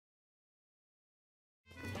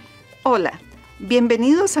Hola,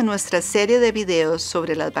 bienvenidos a nuestra serie de videos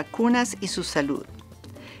sobre las vacunas y su salud.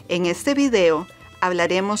 En este video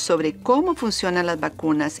hablaremos sobre cómo funcionan las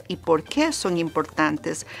vacunas y por qué son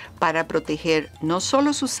importantes para proteger no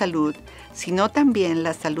solo su salud, sino también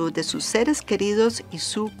la salud de sus seres queridos y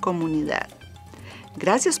su comunidad.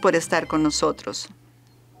 Gracias por estar con nosotros.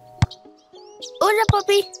 Hola,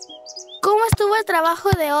 papi. ¿Cómo estuvo el trabajo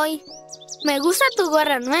de hoy? Me gusta tu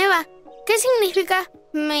gorra nueva. ¿Qué significa?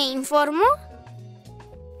 ¿Me informo?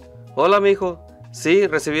 Hola, mijo. Sí,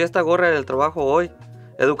 recibí esta gorra en el trabajo hoy.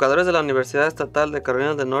 Educadores de la Universidad Estatal de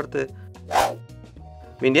Carolina del Norte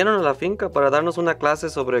vinieron a la finca para darnos una clase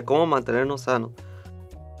sobre cómo mantenernos sanos.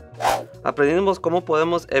 Aprendimos cómo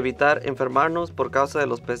podemos evitar enfermarnos por causa de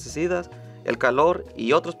los pesticidas, el calor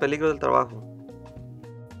y otros peligros del trabajo.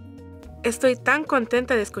 Estoy tan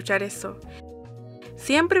contenta de escuchar eso.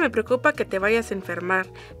 Siempre me preocupa que te vayas a enfermar,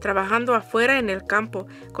 trabajando afuera en el campo,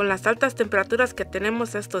 con las altas temperaturas que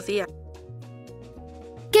tenemos estos días.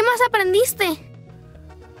 ¿Qué más aprendiste?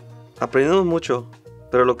 Aprendimos mucho,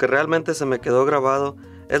 pero lo que realmente se me quedó grabado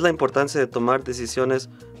es la importancia de tomar decisiones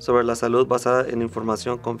sobre la salud basada en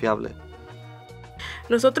información confiable.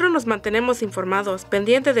 Nosotros nos mantenemos informados,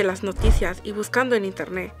 pendientes de las noticias y buscando en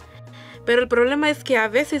internet. Pero el problema es que a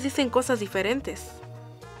veces dicen cosas diferentes.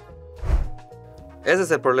 Ese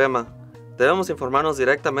es el problema. Debemos informarnos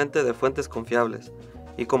directamente de fuentes confiables.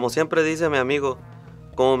 Y como siempre dice mi amigo,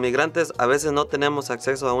 como migrantes a veces no tenemos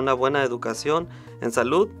acceso a una buena educación en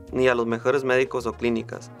salud ni a los mejores médicos o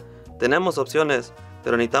clínicas. Tenemos opciones,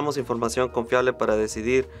 pero necesitamos información confiable para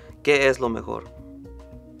decidir qué es lo mejor.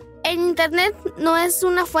 ¿El internet no es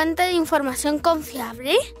una fuente de información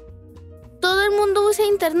confiable? ¿Todo el mundo usa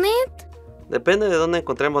internet? Depende de dónde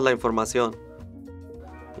encontremos la información.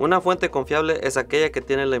 Una fuente confiable es aquella que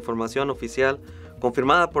tiene la información oficial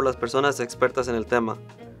confirmada por las personas expertas en el tema.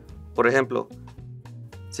 Por ejemplo,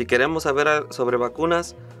 si queremos saber sobre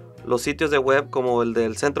vacunas, los sitios de web como el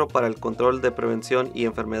del Centro para el Control de Prevención y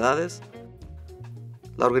Enfermedades,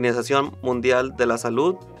 la Organización Mundial de la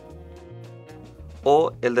Salud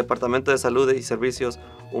o el Departamento de Salud y Servicios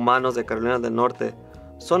Humanos de Carolina del Norte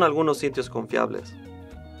son algunos sitios confiables.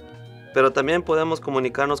 Pero también podemos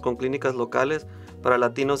comunicarnos con clínicas locales para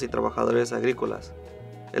latinos y trabajadores agrícolas,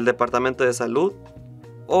 el Departamento de Salud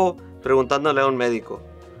o preguntándole a un médico.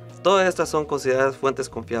 Todas estas son consideradas fuentes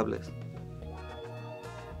confiables.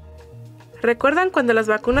 ¿Recuerdan cuando las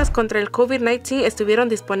vacunas contra el COVID-19 estuvieron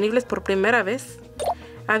disponibles por primera vez?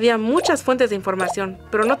 Había muchas fuentes de información,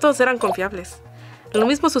 pero no todas eran confiables. Lo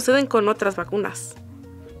mismo sucede con otras vacunas.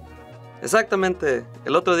 Exactamente.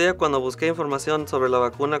 El otro día cuando busqué información sobre la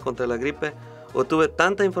vacuna contra la gripe, obtuve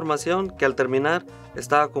tanta información que al terminar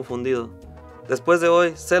estaba confundido. Después de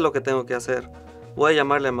hoy sé lo que tengo que hacer. Voy a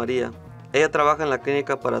llamarle a María. Ella trabaja en la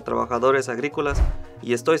clínica para trabajadores agrícolas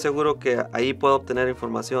y estoy seguro que ahí puedo obtener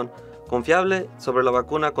información confiable sobre la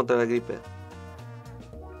vacuna contra la gripe.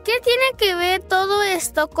 ¿Qué tiene que ver todo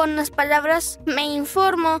esto con las palabras "me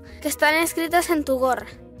informo" que están escritas en tu gorra?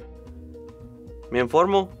 Me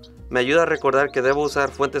informo, me ayuda a recordar que debo usar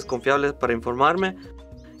fuentes confiables para informarme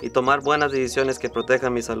y tomar buenas decisiones que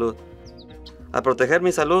protejan mi salud. Al proteger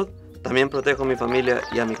mi salud, también protejo a mi familia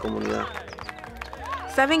y a mi comunidad.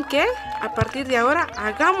 ¿Saben qué? A partir de ahora,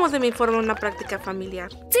 hagamos de mi forma una práctica familiar.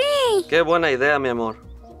 ¡Sí! ¡Qué buena idea, mi amor!